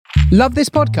Love this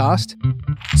podcast?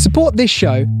 Support this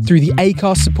show through the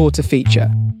Acast supporter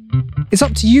feature. It's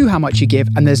up to you how much you give,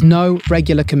 and there's no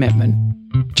regular commitment.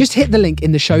 Just hit the link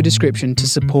in the show description to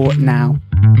support now.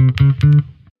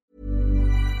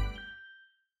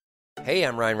 Hey,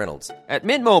 I'm Ryan Reynolds. At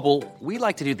Mint Mobile, we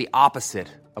like to do the opposite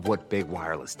of what Big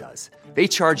Wireless does. They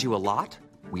charge you a lot,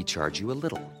 we charge you a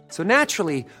little. So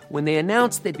naturally, when they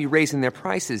announced they'd be raising their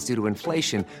prices due to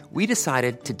inflation, we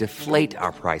decided to deflate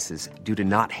our prices due to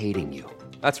not hating you.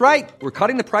 That's right. We're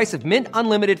cutting the price of Mint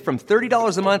Unlimited from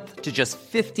 $30 a month to just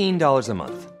 $15 a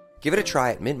month. Give it a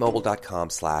try at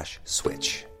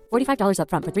mintmobile.com/switch. $45 up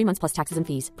front for 3 months plus taxes and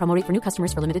fees. Promo rate for new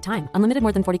customers for limited time. Unlimited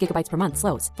more than 40 gigabytes per month.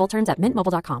 Slows full terms at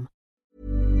mintmobile.com.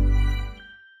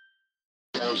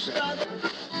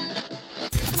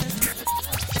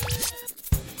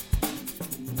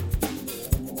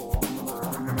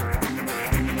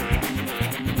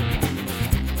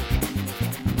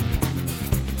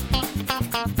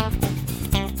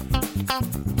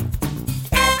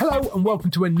 Hello and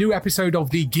welcome to a new episode of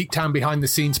the Geektown Behind the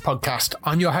Scenes podcast.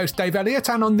 I'm your host Dave Elliott,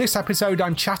 and on this episode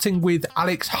I'm chatting with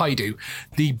Alex Hajdu,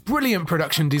 the brilliant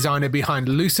production designer behind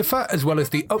Lucifer, as well as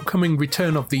the upcoming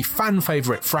return of the fan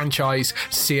favourite franchise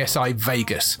CSI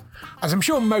Vegas. As I'm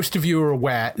sure most of you are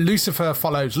aware, Lucifer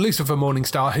follows Lucifer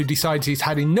Morningstar, who decides he's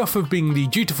had enough of being the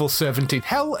dutiful servant in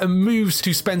hell and moves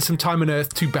to spend some time on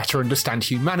Earth to better understand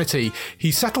humanity.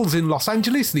 He settles in Los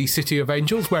Angeles, the City of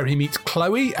Angels, where he meets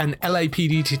Chloe, an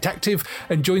LAPD detective,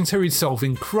 and joins her in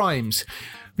solving crimes.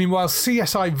 Meanwhile,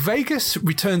 CSI Vegas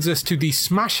returns us to the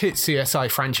smash hit CSI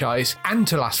franchise and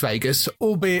to Las Vegas,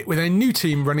 albeit with a new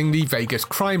team running the Vegas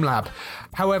Crime Lab.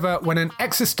 However, when an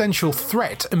existential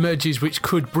threat emerges which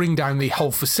could bring down the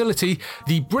whole facility,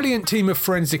 the brilliant team of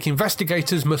forensic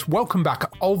investigators must welcome back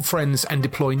old friends and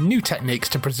deploy new techniques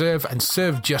to preserve and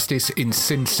serve justice in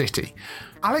Sin City.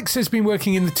 Alex has been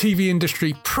working in the TV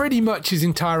industry pretty much his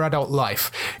entire adult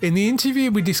life. In the interview,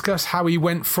 we discuss how he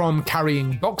went from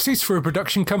carrying boxes for a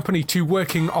production company to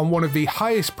working on one of the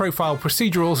highest profile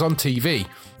procedurals on TV.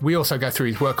 We also go through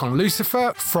his work on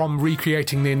Lucifer, from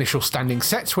recreating the initial standing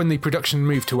sets when the production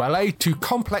moved to LA to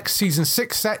complex season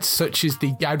 6 sets such as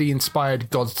the Gaudi-inspired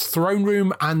God's Throne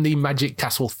Room and the Magic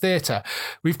Castle Theatre.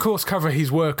 We of course cover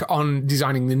his work on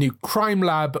designing the new crime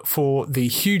lab for the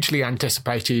hugely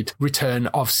anticipated return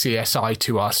of CSI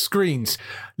to our screens.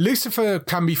 Lucifer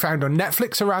can be found on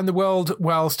Netflix around the world,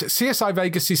 whilst CSI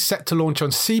Vegas is set to launch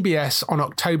on CBS on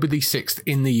October the 6th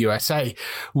in the USA.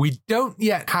 We don't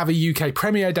yet have a UK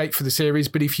premiere date for the series,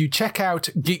 but if you check out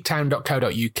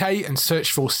geektown.co.uk and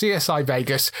search for CSI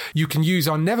Vegas, you can use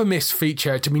our Never Miss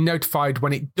feature to be notified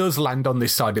when it does land on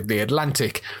this side of the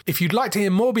Atlantic. If you'd like to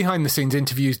hear more behind the scenes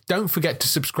interviews, don't forget to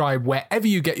subscribe wherever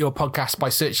you get your podcast by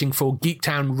searching for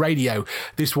Geektown Radio.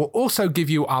 This will also give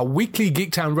you our weekly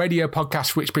Geektown Radio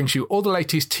podcast, which brings you all the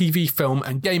latest TV, film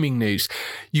and gaming news.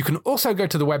 You can also go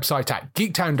to the website at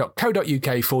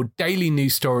geektown.co.uk for daily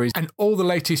news stories and all the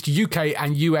latest UK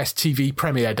and US TV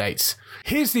premiere dates.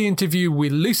 Here's the interview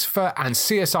with Lucifer and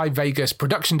CSI Vegas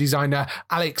production designer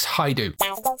Alex Hajdu.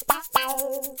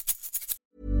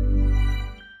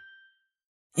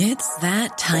 It's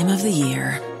that time of the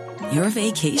year. Your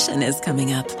vacation is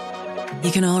coming up.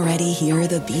 You can already hear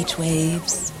the beach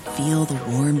waves, feel the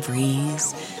warm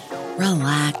breeze,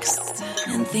 relax,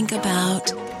 and think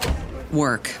about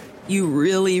work. You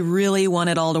really, really want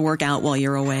it all to work out while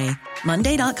you're away.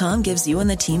 Monday.com gives you and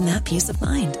the team that peace of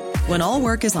mind. When all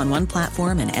work is on one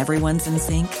platform and everyone's in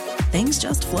sync, things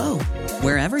just flow.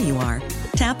 Wherever you are,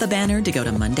 tap the banner to go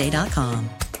to Monday.com.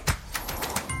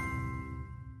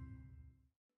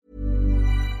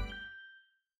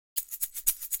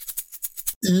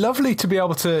 Lovely to be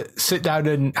able to sit down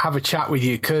and have a chat with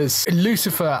you, because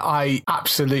Lucifer I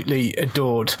absolutely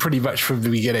adored pretty much from the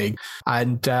beginning,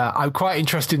 and I'm quite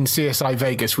interested in CSI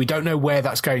Vegas. We don't know where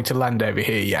that's going to land over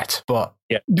here yet, but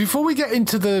before we get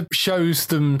into the shows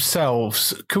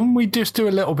themselves, can we just do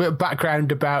a little bit of background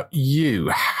about you?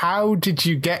 How did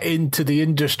you get into the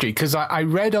industry? Because I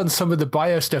read on some of the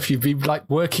bio stuff you've been like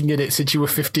working in it since you were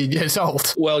 15 years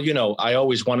old. Well, you know, I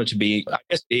always wanted to be, I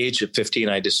guess at the age of 15,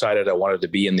 I decided I wanted to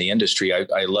be in the industry.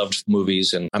 I loved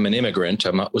movies, and I'm an immigrant.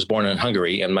 I was born in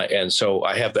Hungary, and so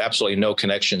I have absolutely no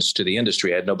connections to the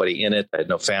industry. I had nobody in it. I had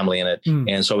no family in it.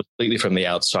 And so I was completely from the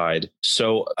outside.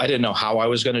 So I didn't know how I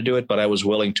was going to do it, but I was was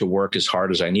willing to work as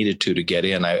hard as I needed to get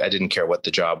in. I didn't care what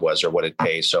the job was or what it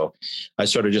pays. So I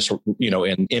sort of just,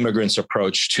 an immigrant's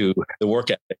approach to the work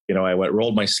ethic, I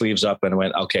rolled my sleeves up and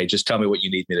went, okay, just tell me what you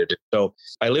need me to do. So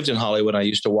I lived in Hollywood. I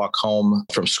used to walk home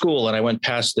from school and I went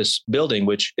past this building,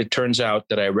 which it turns out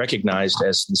that I recognized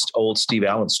as this old Steve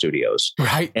Allen Studios.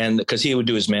 Right. And because he would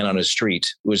do his Man on his Street,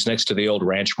 it was next to the old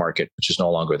Ranch Market, which is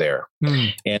no longer there.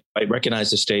 And I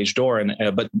recognized the stage door,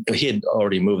 but he had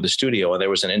already moved the studio, and there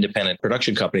was an independent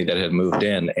production company that had moved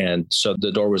in. And so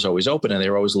the door was always open and they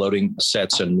were always loading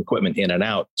sets and equipment in and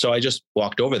out. So I just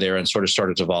walked over there and sort of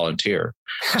started to volunteer.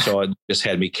 So it just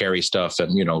had me carry stuff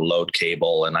and, load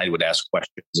cable, and I would ask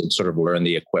questions and sort of learn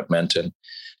the equipment. And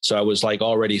so I was like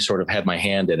already sort of had my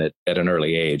hand in it at an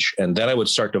early age. And then I would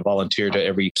start to volunteer to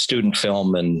every student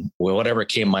film, and whatever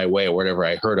came my way or whatever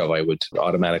I heard of, I would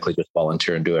automatically just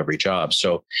volunteer and do every job.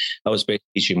 So I was basically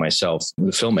teaching myself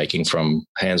filmmaking from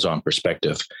hands-on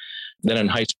perspective. Then in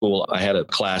high school, I had a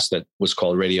class that was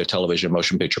called Radio, Television,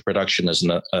 Motion Picture Production as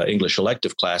an English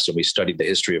elective class, and we studied the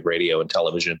history of radio and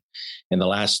television. In the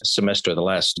last semester, the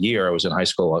last year I was in high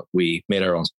school, we made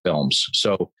our own films.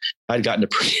 So I'd gotten a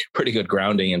pretty good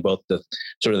grounding in both the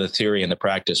sort of the theory and the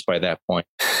practice by that point.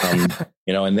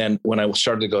 And then when I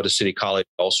started to go to City College,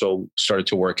 I also started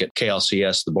to work at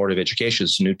KLCS, the Board of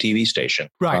Education's new TV station.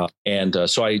 Right.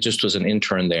 So I just was an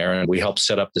intern there, and we helped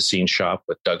set up the scene shop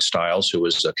with Doug Stiles, who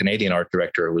was a Canadian art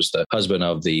director, who was the husband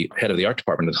of the head of the art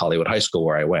department at Hollywood High School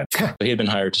where I went. So he had been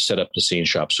hired to set up the scene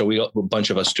shop. So a bunch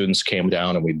of us students came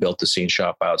down and we built the scene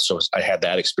shop out. So I had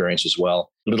that experience as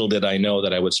well. Little did I know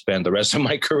that I would spend the rest of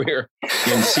my career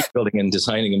in scene building and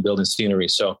designing and building scenery.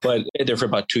 But I did there for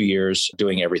about 2 years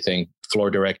doing everything,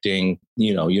 floor directing,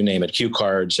 you name it, cue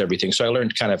cards, everything. So I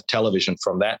learned kind of television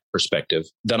from that perspective.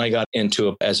 Then I got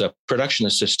into, as a production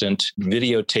assistant,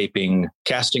 videotaping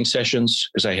casting sessions,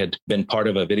 because I had been part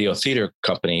of a video theater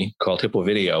company called Hippo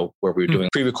Video, where we were doing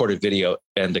pre-recorded video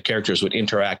and the characters would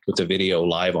interact with the video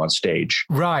live on stage.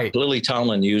 Right. Lily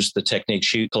Tomlin used the technique.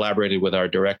 She collaborated with our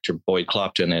director, Boyd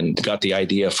Clopton, and got the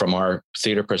idea from our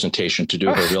theater presentation to do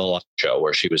her real life show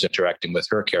where she was interacting with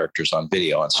her characters on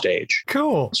video on stage.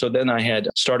 Cool. So then I had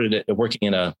started working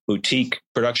in a boutique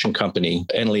production company.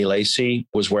 Enley Lacey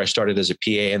was where I started as a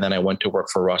PA, and then I went to work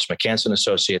for Ross McCanson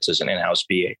Associates as an in-house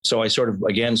PA. So I sort of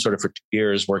for 2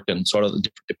 years worked in sort of the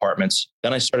different departments.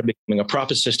 Then I started becoming a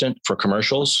prop assistant for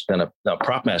commercials, then a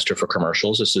prop master for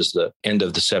commercials. This is the end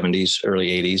of the 70s, early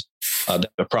 80s.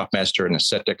 A prop master and a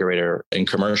set decorator in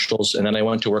commercials. And then I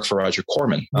went to work for Roger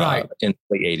Corman in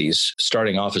the 80s,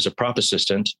 starting off as a prop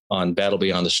assistant on Battle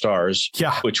Beyond the Stars,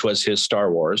 which was his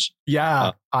Star Wars.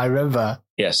 Yeah, I remember.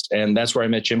 Yes. And that's where I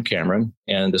met Jim Cameron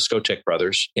and the Skotek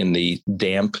brothers in the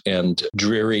damp and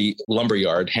dreary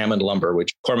lumberyard, Hammond Lumber,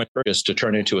 which Corman purchased to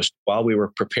turn into while we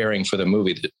were preparing for the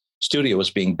movie. The studio was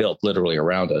being built literally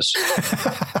around us.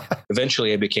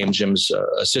 Eventually, I became Jim's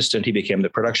assistant. He became the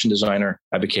production designer.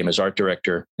 I became his art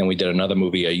director. And we did another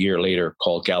movie a year later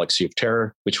called Galaxy of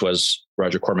Terror, which was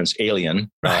Roger Corman's Alien.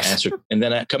 And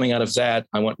then coming out of that,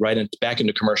 I went back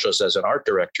into commercials as an art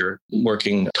director,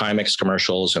 working Timex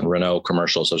commercials and Renault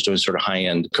commercials. I was doing sort of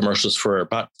high-end commercials for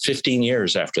about 15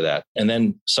 years after that. And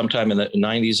then sometime in the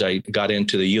 90s, I got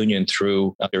into the union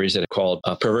through a series that I called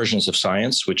Perversions of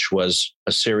Science, which was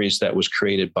a series that was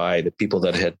created by the people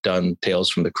that had done Tales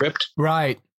from the Crypt.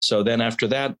 Right. So then after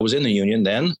that, I was in the union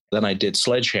then. Then I did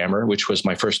Sledgehammer, which was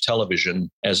my first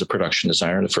television as a production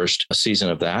designer, the first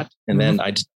season of that. And then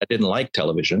I didn't like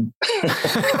television.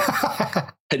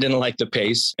 I didn't like the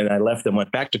pace, and I left and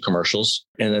went back to commercials.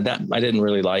 And that I didn't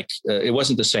really like. It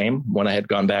wasn't the same when I had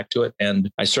gone back to it.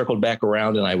 And I circled back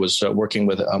around, and I was working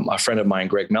with a friend of mine,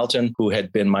 Greg Melton, who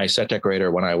had been my set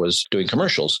decorator when I was doing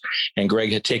commercials. And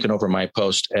Greg had taken over my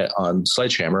post on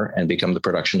Sledgehammer and become the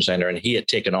production designer. And he had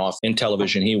taken off in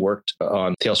television. He worked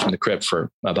on Tales from the Crypt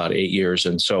for about 8 years.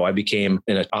 And so I became,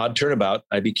 in an odd turnabout,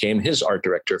 I became his art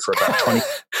director for about 20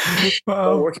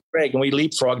 Wow. working with Greg, and we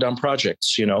leapfrogged on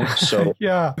projects, so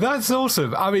yeah, that's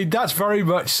awesome. I mean, that's very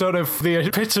much sort of the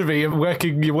epitome of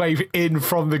working your way in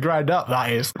from the ground up.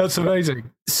 That's amazing.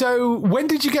 So when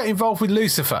did you get involved with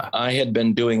Lucifer? I had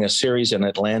been doing a series in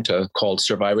Atlanta called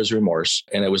Survivor's Remorse,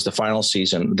 and it was the final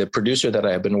season. The producer that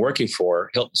I had been working for,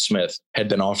 Hilton Smith, had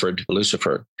been offered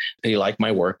Lucifer. He liked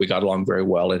my work. We got along very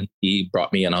well, and he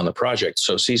brought me in on the project.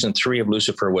 So season 3 of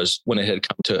Lucifer was when it had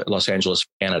come to Los Angeles,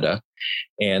 Canada.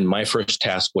 And my first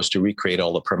task was to recreate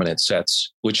all the permanent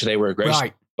sets, which they were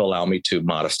graceful allow me to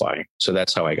modify. So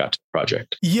that's how I got to the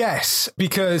project. Yes,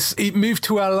 because it moved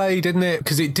to LA, didn't it?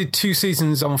 Because it did 2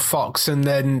 seasons on Fox and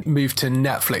then moved to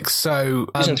Netflix. So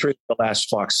season 3 was the last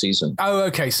Fox season. Oh,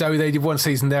 okay. So they did 1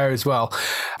 season there as well.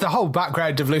 The whole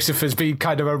background of Lucifer's been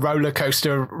kind of a roller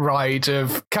coaster ride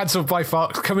of cancelled by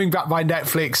Fox, coming back by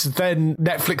Netflix, then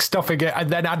Netflix stopping it, and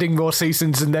then adding more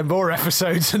seasons, and then more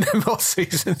episodes, and then more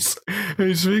seasons.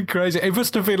 It's been crazy. It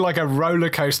must have been like a roller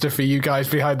coaster for you guys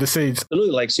behind the scenes.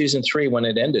 Absolutely. Like season 3, when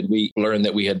it ended, we learned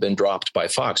that we had been dropped by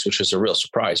Fox, which was a real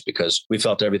surprise because we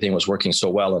felt everything was working so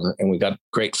well, and we got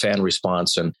great fan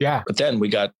response. And but then we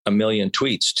got 1 million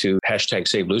tweets to hashtag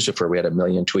Save Lucifer. We had 1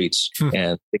 million tweets,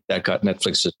 and I think that got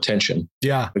Netflix's attention.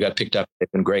 Yeah, we got picked up.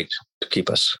 They've been great to keep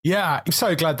us. Yeah, I'm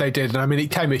so glad they did. And I mean, it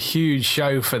became a huge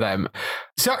show for them.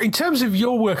 So in terms of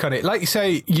your work on it, like you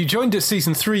say, you joined at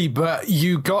season 3, but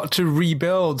you got to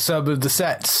rebuild some of the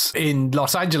sets in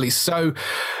Los Angeles. So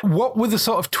what were the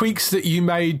sort of tweaks that you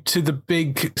made to the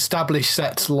big established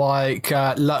sets like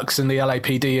Lux and the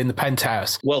LAPD and the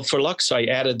Penthouse? Well, for Lux, I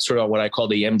added sort of what I call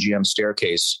the MGM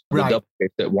staircase, the double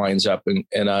gate that winds up. And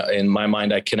in my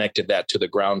mind, I connected that to the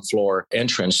ground floor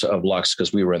entrance of Lux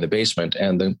because we were in the basement.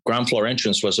 And the ground floor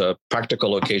entrance was a practical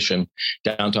location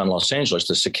downtown Los Angeles,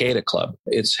 the Cicada Club.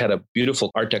 It's had a beautiful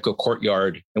Art Deco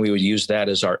courtyard, and we would use that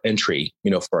as our entry,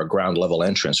 for a ground level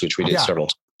entrance, which we did several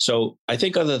times. So I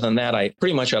think other than that, I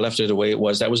left it the way it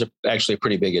was. That was actually a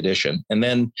pretty big addition. And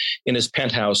then in his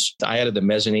penthouse, I added the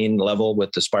mezzanine level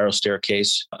with the spiral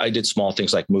staircase. I did small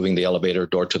things like moving the elevator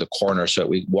door to the corner so that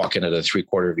we walk into the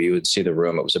 3/4 view and see the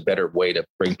room. It was a better way to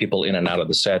bring people in and out of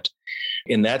the set.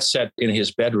 In that set, in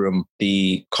his bedroom,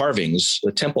 the carvings,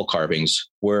 the temple carvings,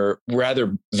 were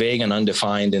rather vague and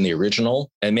undefined in the original.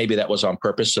 And maybe that was on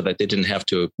purpose so that they didn't have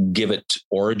to give it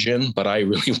origin, but I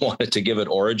really wanted to give it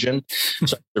origin.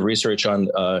 So the research on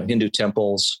Hindu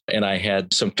temples, and I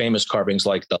had some famous carvings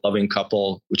like the loving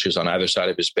couple, which is on either side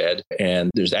of his bed.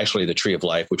 And there's actually the Tree of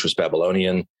Life, which was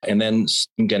Babylonian. And then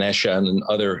Ganesha and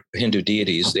other Hindu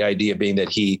deities, the idea being that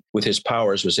he, with his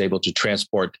powers, was able to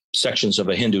transport sections of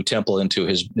a Hindu temple into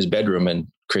his bedroom and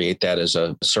create that as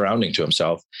a surrounding to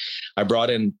himself. I brought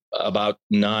in about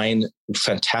 9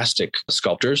 fantastic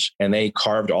sculptors, and they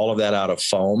carved all of that out of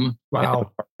foam.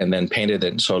 Wow. And then painted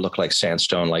it so it looked like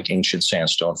sandstone, like ancient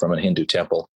sandstone from a Hindu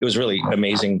temple. It was really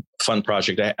amazing, fun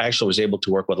project. I actually was able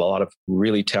to work with a lot of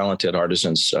really talented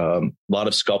artisans, a lot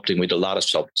of sculpting. We did a lot of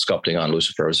sculpting on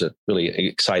Lucifer. It was really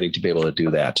exciting to be able to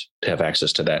do that, to have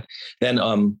access to that. Then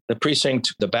the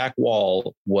precinct, the back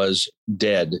wall was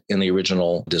dead in the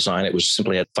original design. It was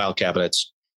simply had file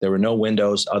cabinets. There were no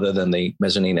windows other than the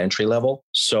mezzanine entry level.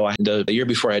 So the year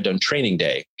before I had done Training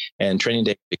Day, and Training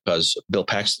Day because Bill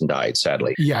Paxton died,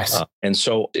 sadly. Yes. And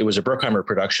so it was a Bruckheimer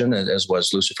production, as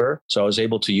was Lucifer. So I was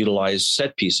able to utilize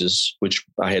set pieces, which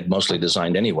I had mostly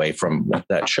designed anyway from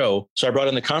that show. So I brought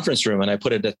in the conference room and I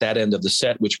put it at that end of the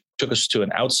set, which took us to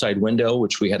an outside window,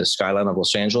 which we had a skyline of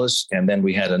Los Angeles. And then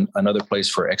we had another place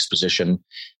for exposition.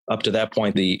 Up to that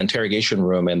point, the interrogation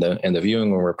room and the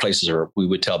viewing room were places where we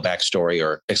would tell backstory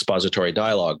or expository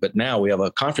dialogue. But now we have a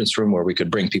conference room where we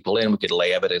could bring people in. We could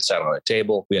lay evidence out on a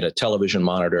table. We had a television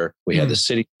monitor. We had the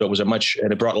city. So it was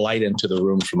and it brought light into the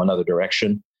room from another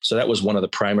direction. So that was one of the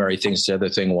primary things. The other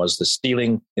thing was the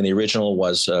ceiling in the original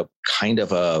was kind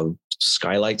of a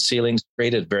skylight ceiling,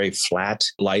 created very flat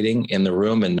lighting in the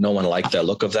room, and no one liked the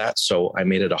look of that. So I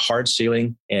made it a hard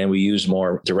ceiling, and we used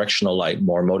more directional light,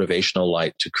 more motivational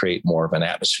light to create more of an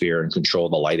atmosphere and control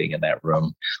the lighting in that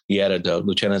room. We added a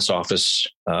lieutenant's office.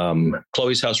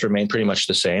 Chloe's house remained pretty much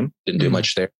the same. Didn't do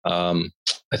much there.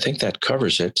 I think that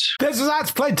covers it.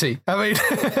 That's plenty. I mean,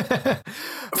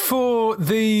 for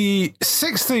the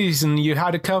 6th season, you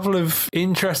had a couple of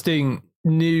interesting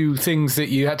new things that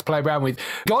you had to play around with.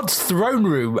 God's Throne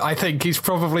Room, I think, is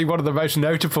probably one of the most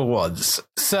notable ones.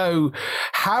 So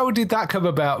how did that come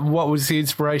about? What was the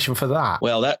inspiration for that?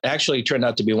 Well, that actually turned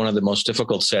out to be one of the most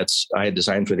difficult sets I had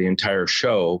designed for the entire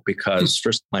show, because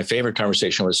first, my favorite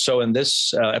conversation was, so in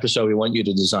this episode, we want you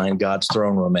to design God's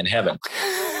throne room in heaven.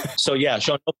 So yeah,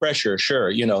 show no pressure.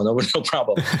 Sure. No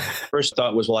problem. First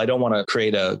thought was, well, I don't want to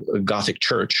create a Gothic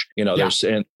church. There's,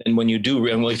 and when you do,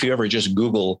 and if you ever just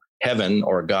Google heaven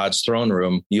or God's throne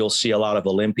room, you'll see a lot of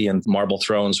Olympian marble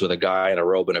thrones with a guy in a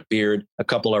robe and a beard, a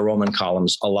couple of Roman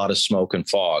columns, a lot of smoke and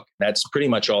fog. That's pretty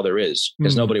much all there is,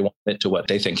 because nobody wants it to what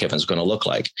they think heaven's going to look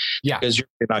like. Yeah. Because you're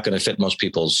not going to fit most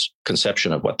people's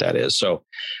conception of what that is. So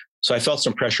So I felt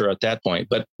some pressure at that point.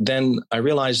 But then I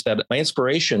realized that my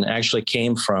inspiration actually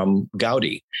came from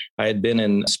Gaudi. I had been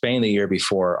in Spain the year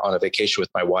before on a vacation with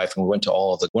my wife, and we went to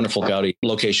all of the wonderful Gaudi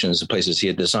locations and places he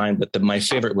had designed. But my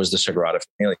favorite was the Sagrada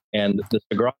Familia. And the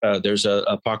Sagrada, there's a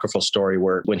apocryphal story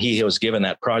where when he was given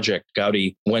that project,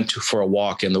 Gaudi went for a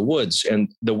walk in the woods.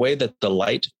 And the way that the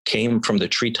light came from the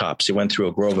treetops, he went through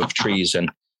a grove of trees,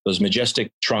 and those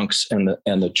majestic trunks and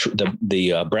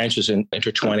the branches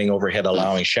intertwining overhead,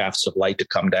 allowing shafts of light to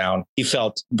come down. He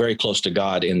felt very close to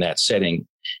God in that setting.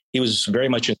 He was very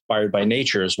much inspired by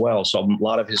nature as well. So a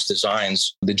lot of his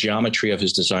designs, the geometry of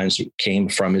his designs came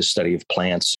from his study of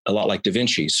plants, a lot like Da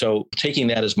Vinci. So taking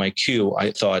that as my cue,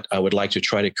 I thought I would like to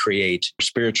try to create a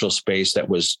spiritual space that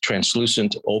was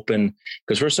translucent, open,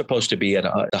 because we're supposed to be at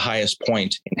the highest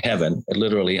point in heaven,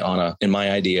 literally in my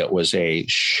idea, it was a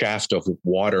shaft of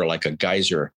water, like a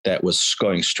geyser that was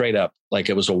going straight up, like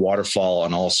it was a waterfall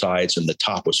on all sides, and the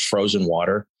top was frozen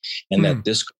water. And that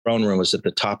this throne room was at the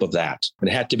top of that. It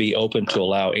had to be open to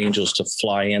allow angels to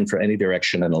fly in from any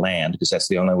direction and land, because that's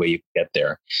the only way you could get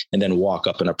there, and then walk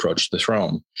up and approach the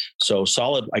throne. So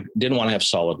I didn't want to have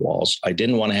solid walls. I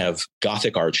didn't want to have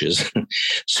Gothic arches.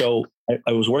 So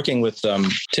I was working with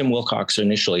Tim Wilcox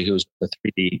initially, who's a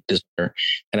 3D designer,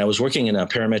 and I was working in a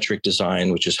parametric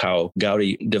design, which is how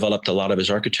Gaudi developed a lot of his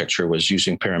architecture, was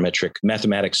using parametric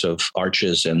mathematics of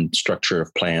arches and structure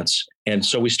of plants. And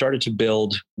so we started to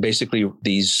build basically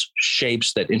these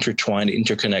shapes that intertwined,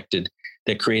 interconnected,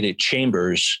 that created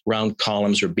chambers, round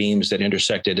columns or beams that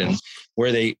intersected. And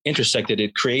where they intersected,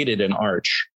 it created an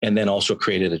arch, and then also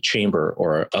created a chamber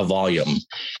or a volume.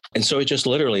 And so it just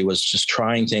literally was just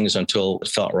trying things until it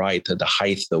felt right, the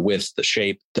height, the width, the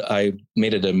shape. I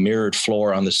made it a mirrored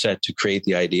floor on the set to create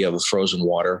the idea of a frozen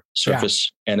water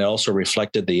surface. Yeah. And it also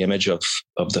reflected the image of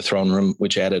the throne room,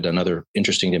 which added another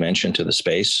interesting dimension to the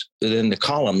space. Then the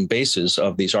column bases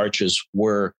of these arches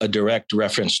were a direct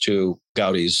reference to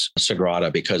Gaudi's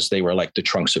Sagrada, because they were like the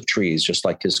trunks of trees, just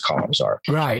like his columns are.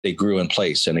 Right. They grew in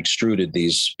place and extruded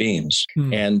these beams.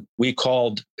 And we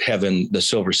called heaven the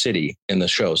Silver City in the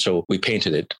show. So we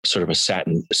painted it sort of a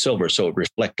satin silver, so it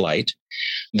reflect light.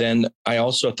 Then I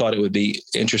also thought it would be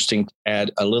interesting to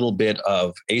add a little bit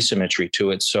of asymmetry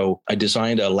to it. So I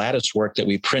designed a lattice work that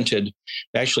we printed.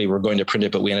 Actually, we're going to print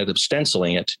it, but we ended up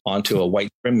stenciling it onto a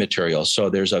white trim material. So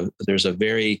there's a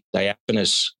very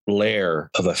diaphanous layer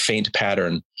of a faint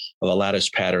pattern, of a lattice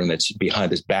pattern that's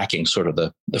behind this backing, sort of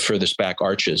the furthest back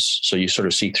arches. So you sort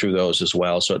of see through those as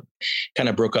well. So it kind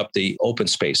of broke up the open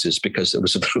spaces, because it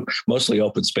was mostly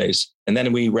open space. And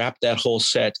then we wrapped that whole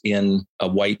set in a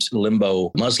white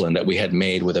limbo muslin that we had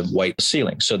made with a white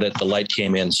ceiling, so that the light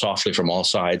came in softly from all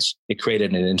sides. It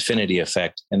created an infinity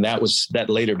effect. And that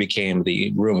later became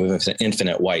the room of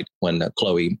infinite white when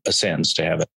Chloe ascends to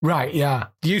heaven. Right, yeah.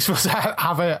 Useful to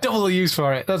have a double use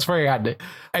for it. That's very handy.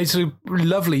 It's a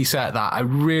lovely set, that. I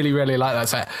really, really like that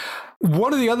set.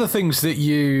 One of the other things that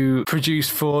you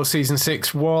produced for season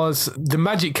 6 was the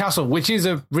Magic Castle, which is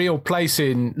a real place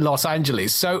in Los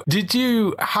Angeles. So did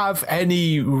you have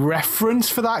any reference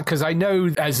for that? Because I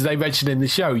know, as they mentioned in the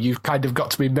show, you've kind of got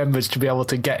to be members to be able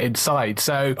to get inside.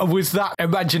 So was that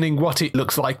imagining what it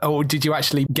looks like, or did you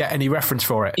actually get any reference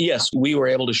for it? Yes, we were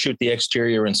able to shoot the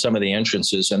exterior and some of the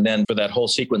entrances. And then for that whole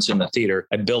sequence in the theater,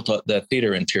 I built the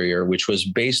theater interior, which was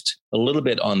based a little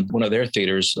bit on one of their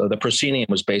theaters. The proscenium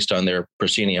was based on their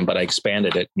proscenium, but I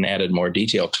expanded it and added more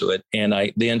detail to it. And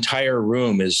the entire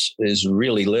room is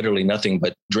really literally nothing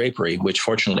but drapery, which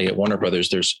fortunately at Warner Brothers,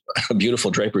 there's a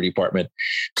beautiful drapery department.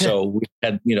 So we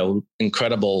had,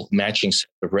 incredible matching set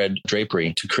of red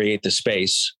drapery to create the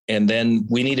space. And then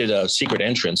we needed a secret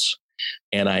entrance.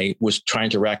 And I was trying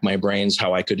to rack my brains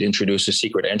how I could introduce a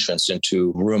secret entrance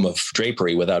into a room of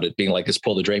drapery without it being like, let's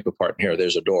pull the drape apart and here,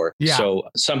 there's a door. Yeah. So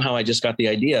somehow I just got the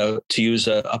idea to use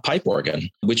a pipe organ,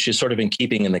 which is sort of in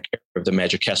keeping in the character of the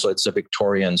Magic Castle. It's a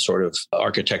Victorian sort of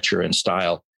architecture and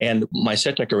style. And my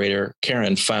set decorator,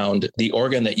 Karen, found the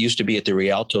organ that used to be at the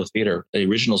Rialto Theater, the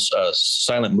original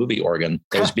silent movie organ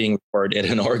that was being recorded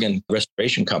at an organ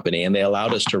restoration company. And they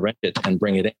allowed us to rent it and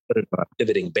bring it in, put it on a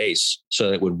pivoting base so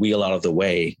that it would wheel out of the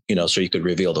way, so you could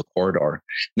reveal the corridor. And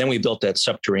then we built that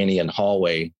subterranean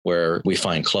hallway where we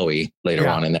find Chloe later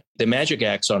on. And the magic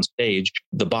acts on stage,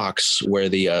 the box where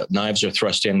the knives are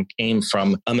thrust in, came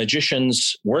from a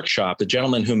magician's workshop, the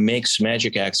gentleman who makes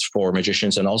magic acts for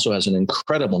magicians and also has an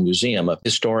incredible museum, a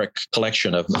historic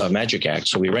collection of magic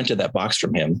acts. So we rented that box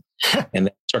from him. And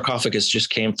the sarcophagus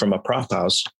just came from a prop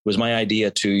house. It was my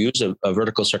idea to use a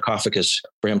vertical sarcophagus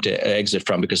for him to exit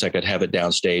from, because I could have it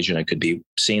downstage and it could be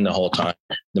seen the whole time.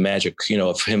 the magic,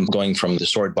 of him going from the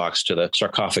sword box to the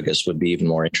sarcophagus would be even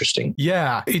more interesting.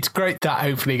 Yeah, it's great, that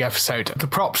opening episode. The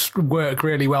props work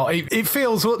really well. It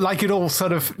feels like it all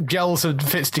sort of gels and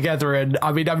fits together. And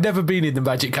I mean, I've never been in the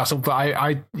Magic Castle, but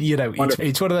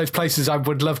it's one of those places I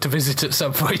would love to visit at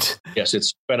some point. Yes,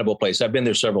 it's an incredible place. I've been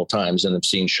there several times and have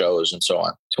seen shows and so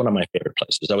on. It's one of my favorite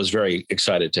places. I was very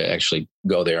excited to actually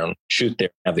go there and shoot there,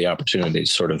 have the opportunity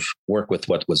to sort of work with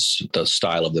what was the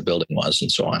style of the building was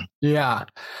and so on. Yeah.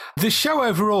 The show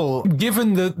overall,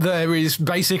 given that there is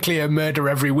basically a murder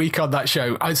every week on that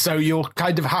show, so you're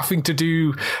kind of having to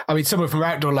do, I mean, some of them are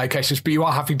outdoor locations, but you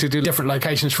are having to do different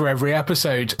locations for every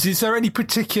episode. Is there any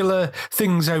particular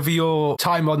things over your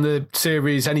time on the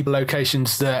series, any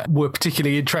locations that were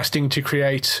particularly interesting to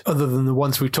create other than the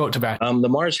ones we've talked about? The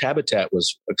Mars habitat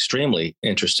was extremely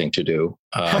interesting to do.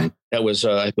 That was,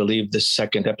 I believe, the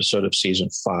second episode of season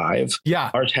 5. Yeah.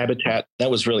 Mars habitat,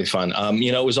 that was really fun.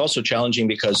 It was also challenging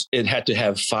because it had to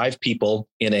have 5 people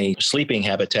in a sleeping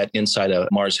habitat inside a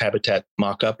Mars habitat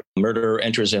mock-up. Murderer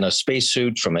enters in a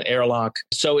spacesuit from an airlock.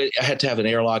 So I had to have an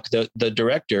airlock. The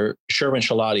director, Sherman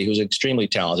Shalati, who's extremely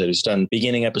talented, who's done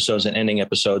beginning episodes and ending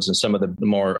episodes and some of the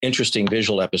more interesting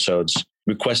visual episodes,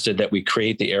 requested that we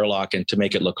create the airlock and to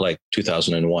make it look like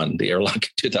 2001, the airlock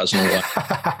 2001.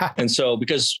 And so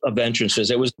because of the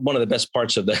entrances, it was one of the best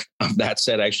parts of that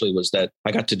set actually was that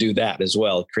I got to do that as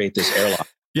well, create this airlock.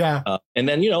 Yeah. And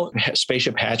then,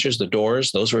 spaceship hatches, the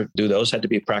doors, those had to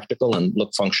be practical and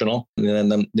look functional.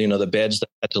 And then the beds that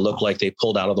had to look like they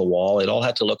pulled out of the wall. It all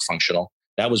had to look functional.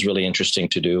 That was really interesting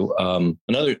to do.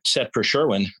 Another set for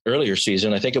Sherwin, earlier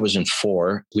season, I think it was in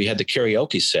 4, we had the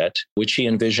karaoke set, which he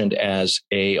envisioned as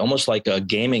almost like a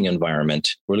gaming environment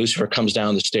where Lucifer comes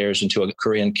down the stairs into a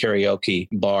Korean karaoke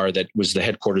bar that was the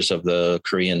headquarters of the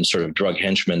Korean sort of drug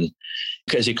henchmen.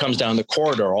 Because he comes down the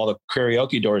corridor, all the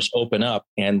karaoke doors open up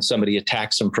and somebody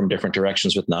attacks him from different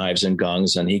directions with knives and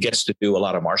gungs. And he gets to do a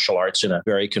lot of martial arts in a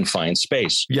very confined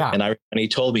space. Yeah. And he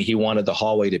told me he wanted the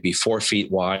hallway to be 4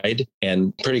 feet wide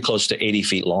and pretty close to 80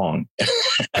 feet long.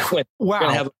 Wow. We're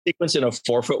going to have a sequence in a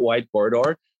 4 foot wide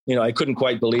corridor. I couldn't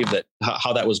quite believe that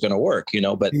how that was going to work,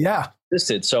 but yeah.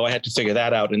 So I had to figure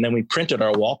that out. And then we printed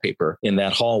our wallpaper in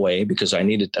that hallway because I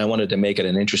wanted to make it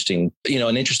an interesting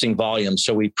volume.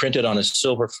 So we printed on a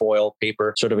silver foil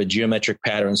paper, sort of a geometric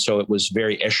pattern. So it was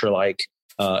very Escher-like.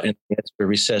 And it's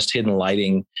recessed hidden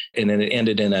lighting. And then it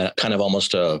ended in a kind of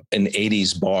almost an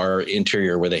 80s bar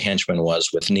interior where the henchman was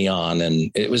with neon.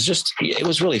 And it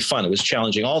was really fun. It was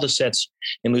challenging. All the sets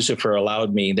in Lucifer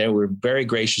they were very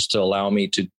gracious to allow me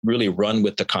to really run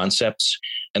with the concepts.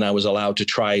 And I was allowed to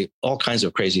try all kinds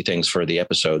of crazy things for the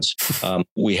episodes.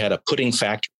 We had a pudding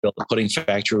factory, built a pudding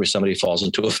factory where somebody falls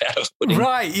into a vat of pudding.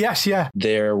 Right. Yes. Yeah.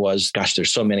 There was,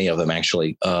 there's so many of them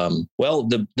actually.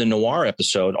 The noir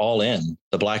episode, All In,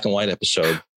 the black and white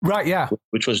episode. Right. Yeah.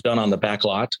 Which was done on the back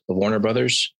lot of Warner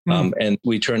Brothers. And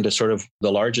we turned a sort of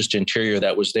the largest interior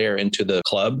that was there into the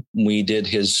club. We did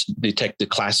the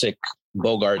classic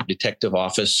Bogart detective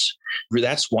office.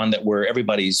 That's one where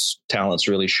everybody's talents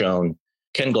really shone.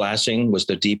 Ken Glassing was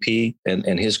the DP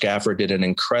and his gaffer did an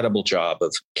incredible job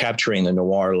of capturing the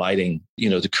noir lighting,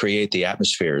 to create the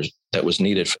atmosphere that was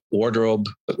needed. Wardrobe,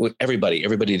 everybody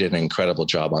did an incredible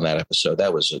job on that episode.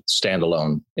 That was a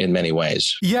standalone in many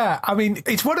ways. Yeah. I mean,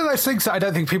 it's one of those things that I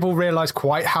don't think people realize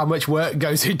quite how much work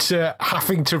goes into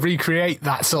having to recreate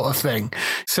that sort of thing.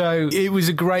 So it was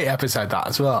a great episode, that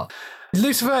as well.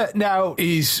 Lucifer now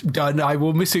is done. I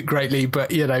will miss it greatly,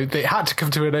 but, it had to come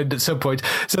to an end at some point.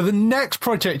 So the next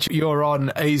project you're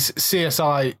on is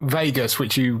CSI Vegas,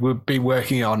 which you would be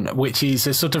working on, which is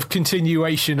a sort of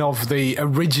continuation of the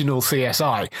original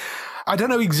CSI. I don't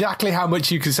know exactly how much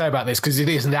you can say about this because it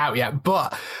isn't out yet,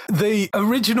 but the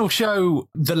original show,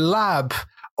 The Lab,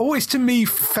 always to me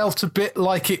felt a bit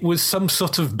like it was some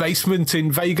sort of basement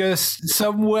in Vegas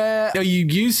somewhere. Are you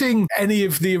using any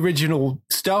of the original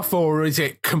stuff or is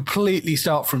it completely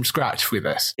start from scratch with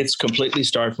this? It's completely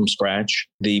start from scratch.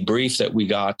 The brief that we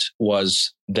got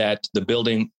was that the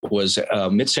building was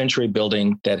a mid-century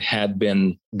building that had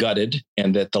been gutted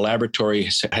and that the laboratory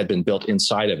had been built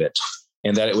inside of it.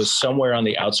 And that it was somewhere on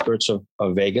the outskirts of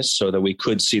Vegas so that we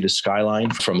could see the skyline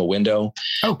from a window.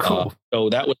 Oh, cool. So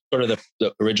that was sort of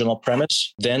the original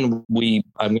premise. Then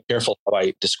I'm careful how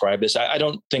I describe this. I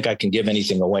don't think I can give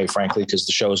anything away, frankly, because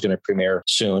the show is going to premiere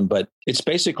soon. But it's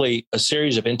basically a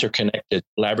series of interconnected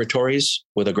laboratories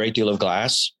with a great deal of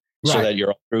glass. Right. So that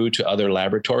you're through to other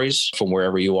laboratories from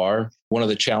wherever you are. One of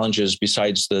the challenges,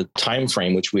 besides the time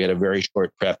frame, which we had a very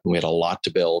short prep and we had a lot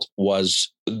to build,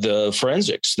 was the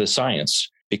forensics, the science.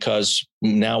 Because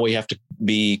now we have to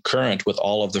be current with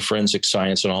all of the forensic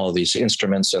science and all of these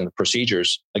instruments and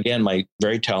procedures. Again, my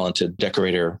very talented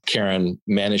decorator, Karen,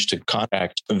 managed to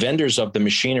contact vendors of the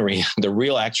machinery, the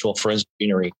real actual forensic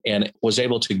machinery, and was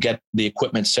able to get the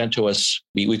equipment sent to us.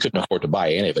 We couldn't afford to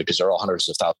buy any of it because they're all hundreds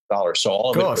of thousands of dollars. So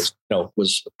all of it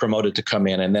was promoted to come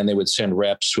in, and then they would send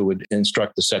reps who would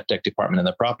instruct the set deck department and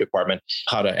the prop department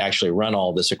how to actually run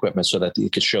all this equipment so that you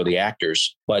could show the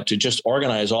actors. But to just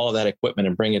organize all of that equipment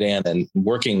and bring it in and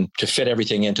working to fit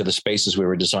everything into the spaces we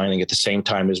were designing at the same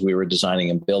time as we were designing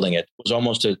and building it was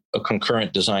almost a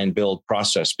concurrent design build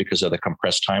process because of the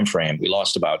compressed time frame. We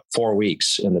lost about 4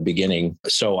 weeks in the beginning.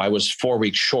 So I was 4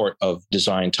 weeks short of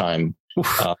design time.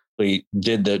 We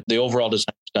did the overall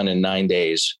design was done in 9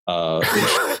 days.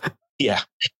 Yes.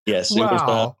 Wow. It was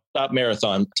a stop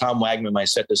marathon. Tom Wagman, my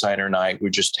set designer, and I were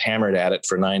just hammered at it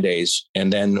for 9 days.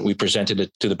 And then we presented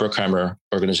it to the Bruckheimer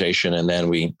organization. And then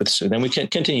we can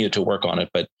continue to work on it.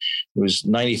 But it was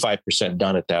 95%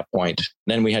 done at that point.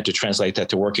 Then we had to translate that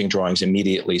to working drawings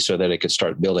immediately so that it could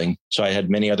start building. So I had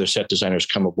many other set designers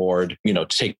come aboard, to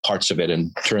take parts of it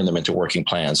and turn them into working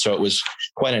plans. So it was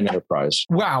quite an enterprise.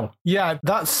 Wow. Yeah,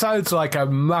 that sounds like a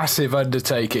massive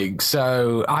undertaking.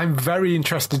 So I'm very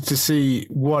interested to see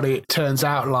what it turns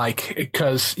out like,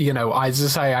 because, as I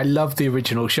say, I love the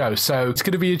original show. So it's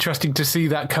going to be interesting to see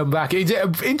that come back. It's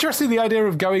interesting, the idea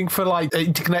of going for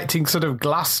interconnecting sort of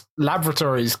glass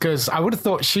laboratories, because I would have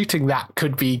thought shooting that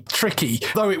could be tricky,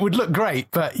 though it would look great,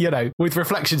 but, with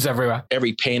reflections everywhere.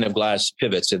 Every pane of glass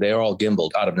pivots. They're all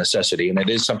gimbaled out of necessity. And it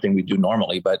is something we do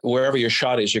normally, but wherever your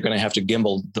shot is, you're going to have to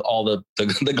gimbal all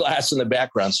the glass in the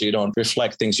background so you don't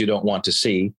reflect things you don't want to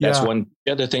see. That's one.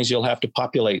 The other things, you'll have to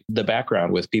populate the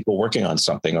background with people working on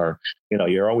something, or,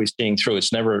 you're always seeing through.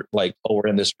 It's never like, oh, we're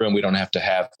in this room, we don't have to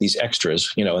have these extras,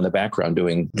 in the background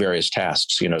doing various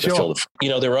tasks, to fill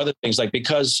the, there were other things like,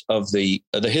 because of the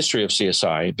history of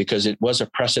CSI, because it was a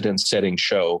precedent setting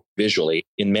show visually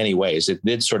in many ways. It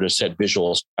did sort of set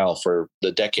visual style for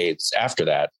the decades after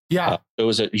that. Yeah. It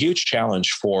was a huge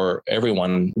challenge for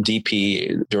everyone,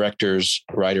 DP, directors,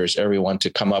 writers, everyone, to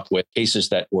come up with cases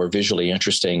that were visually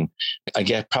interesting. I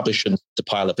guess probably shouldn't the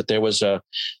pilot, but there was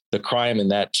the crime in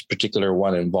that particular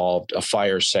one involved a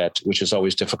fire set, which is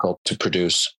always difficult to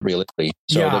produce realistically.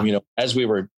 So, as we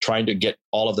were trying to get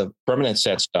all of the permanent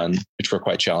sets done, which were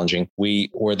quite challenging, we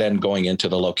were then going into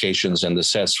the locations and the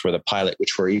sets for the pilot,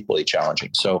 which were equally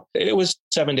challenging. So it was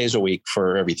 7 days a week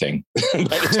for everything.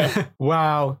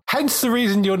 Wow. Hence the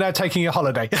reason you're now taking a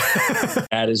holiday.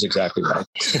 That is exactly right.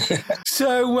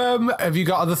 So have you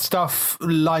got other stuff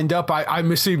lined up?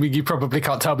 I'm assuming you probably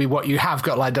can't tell me what you have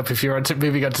got lined up if you're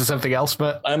moving on to something else,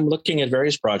 but I'm looking at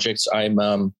various projects.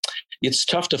 It's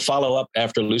tough to follow up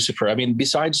after Lucifer. I mean,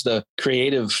 besides the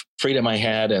creative freedom I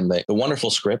had and the wonderful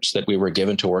scripts that we were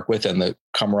given to work with and the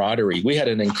camaraderie, we had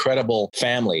an incredible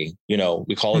family.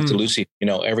 We call it the Lucy,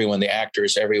 everyone, the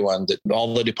actors, everyone,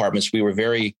 all the departments.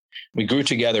 We grew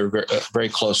together very, very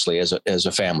closely as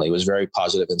a family. It was very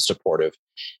positive and supportive.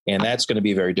 And that's going to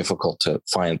be very difficult to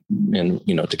find and,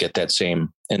 to get that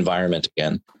same environment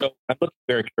again. So I'm looking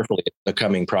very carefully at the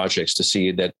coming projects to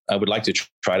see that I would like to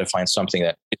try to find something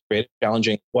that is creative,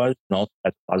 challenging, and also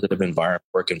has a positive environment,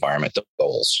 work environment, the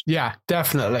goals. Yeah,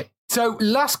 definitely. So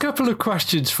last couple of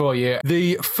questions for you.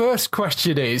 The first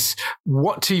question is,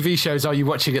 what TV shows are you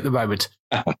watching at the moment?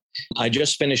 I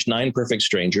just finished 9 Perfect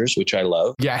Strangers, which I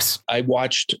love. Yes. I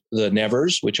watched The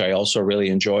Nevers, which I also really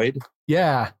enjoyed.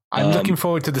 Yeah. I'm looking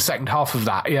forward to the second half of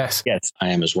that. Yes. Yes, I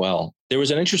am as well. There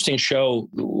was an interesting show.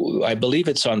 I believe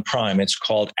it's on Prime. It's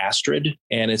called Astrid,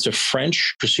 and it's a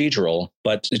French procedural,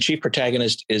 but the chief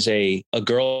protagonist is a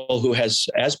girl who has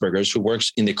Asperger's, who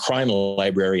works in the crime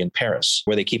library in Paris,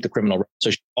 where they keep the criminal.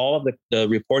 So all of the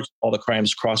reports, all the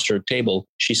crimes across her table,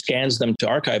 she scans them to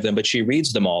archive them, but she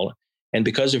reads them all. And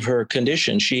because of her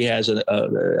condition, she has an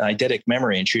eidetic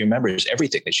memory, and she remembers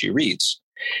everything that she reads.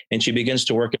 And she begins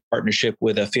to work in partnership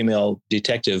with a female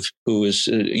detective who is,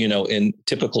 in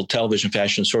typical television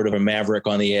fashion, sort of a maverick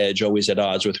on the edge, always at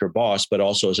odds with her boss, but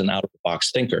also as an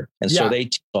out-of-the-box thinker. And so they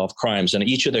solve crimes, and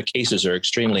each of their cases are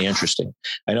extremely interesting.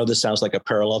 I know this sounds like a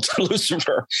parallel to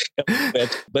Lucifer,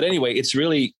 but anyway, it's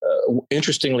really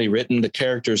interestingly written. The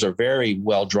characters are very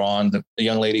well drawn. The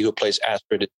young lady who plays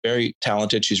Astrid is very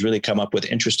talented. She's really come up with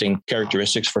interesting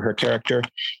characteristics for her character.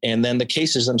 And then the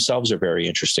cases themselves are very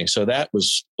interesting. So that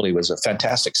was a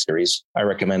fantastic series. I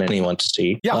recommend anyone to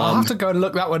see. Yeah, I'll have to go and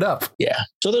look that one up. Yeah.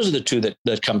 So those are the two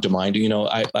that come to mind.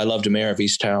 I loved Mayor of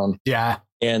Easttown. Yeah.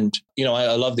 And,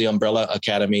 I love the Umbrella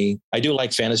Academy. I do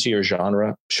like fantasy or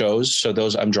genre shows. So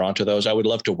those, I'm drawn to those. I would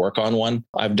love to work on one.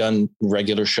 I've done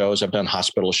regular shows. I've done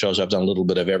hospital shows. I've done a little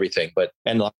bit of everything,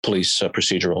 and police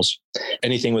procedurals,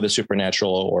 anything with a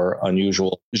supernatural or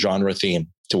unusual genre theme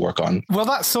to work on. Well,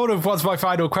 that sort of was my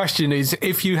final question, is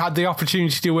if you had the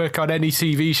opportunity to work on any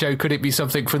TV show, could it be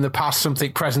something from the past,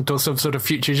 something present, or some sort of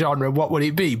future genre? What would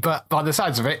it be? But by the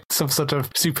sounds of it, some sort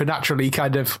of supernaturally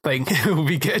kind of thing would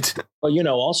be good. Well,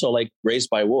 also like Raised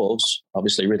by Wolves,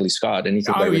 obviously Ridley Scott,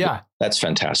 anything that's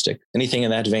fantastic. Anything in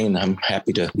that vein, I'm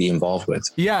happy to be involved with.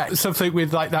 Yeah, something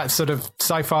with like that sort of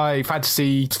sci-fi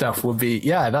fantasy stuff would be,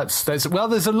 there's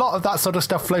a lot of that sort of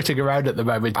stuff floating around at the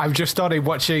moment. I've just started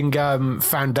watching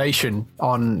Foundation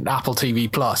on Apple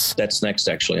TV Plus. That's next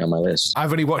actually on my list.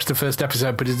 I've only watched the first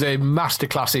episode, but it's a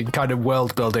masterclass in kind of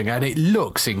world building and it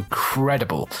looks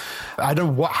incredible. I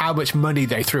don't know how much money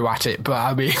they threw at it, but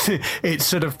I mean, it's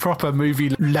sort of proper movie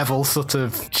level, sort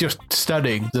of just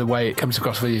stunning the way it comes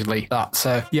across visually.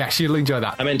 So yes, you'll enjoy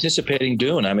that. I'm anticipating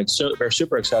Dune. I'm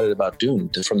super excited about Dune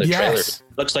from the trailer.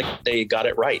 Looks like they got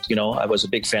it right. I was a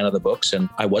big fan of the books and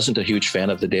I wasn't a huge fan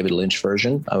of the David Lynch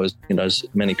version. I was, as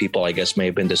many people, I guess, may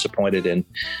have been disappointed in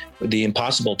the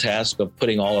impossible task of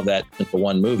putting all of that into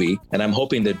one movie. And I'm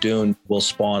hoping that Dune will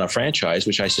spawn a franchise,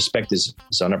 which I suspect is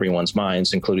on everyone's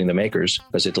minds, including the makers,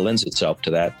 because it lends itself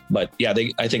to that. But yeah,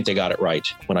 I think they got it right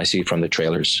when I see it from the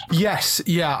trailers. Yes.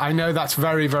 Yeah, I know that's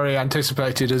very, very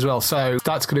anticipated as well. So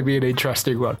that's going to be an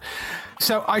interesting one.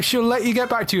 So I shall let you get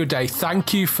back to your day.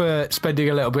 Thank you for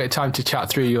spending a little bit of time to chat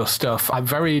through your stuff. I'm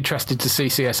very interested to see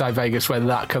CSI Vegas when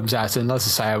that comes out. And as I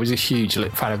say, I was a huge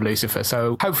fan of Lucifer.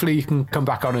 So hopefully you can come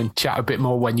back on and chat a bit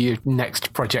more when your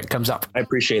next project comes up. I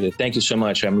appreciate it. Thank you so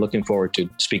much. I'm looking forward to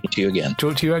speaking to you again.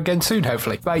 Talk to you again soon,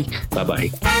 hopefully. Bye.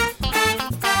 Bye-bye.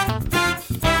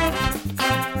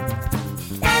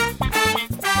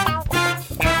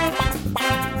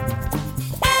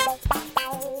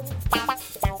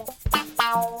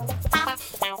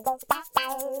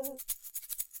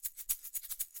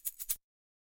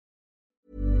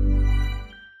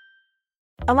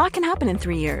 A lot can happen in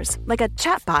 3 years, like a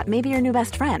chatbot may be your new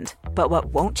best friend. But what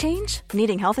won't change?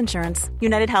 Needing health insurance.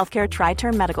 United Healthcare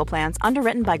Tri-Term Medical Plans,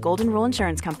 underwritten by Golden Rule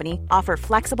Insurance Company, offer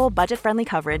flexible, budget-friendly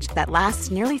coverage that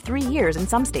lasts nearly 3 years in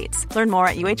some states. Learn more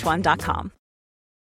at uh1.com.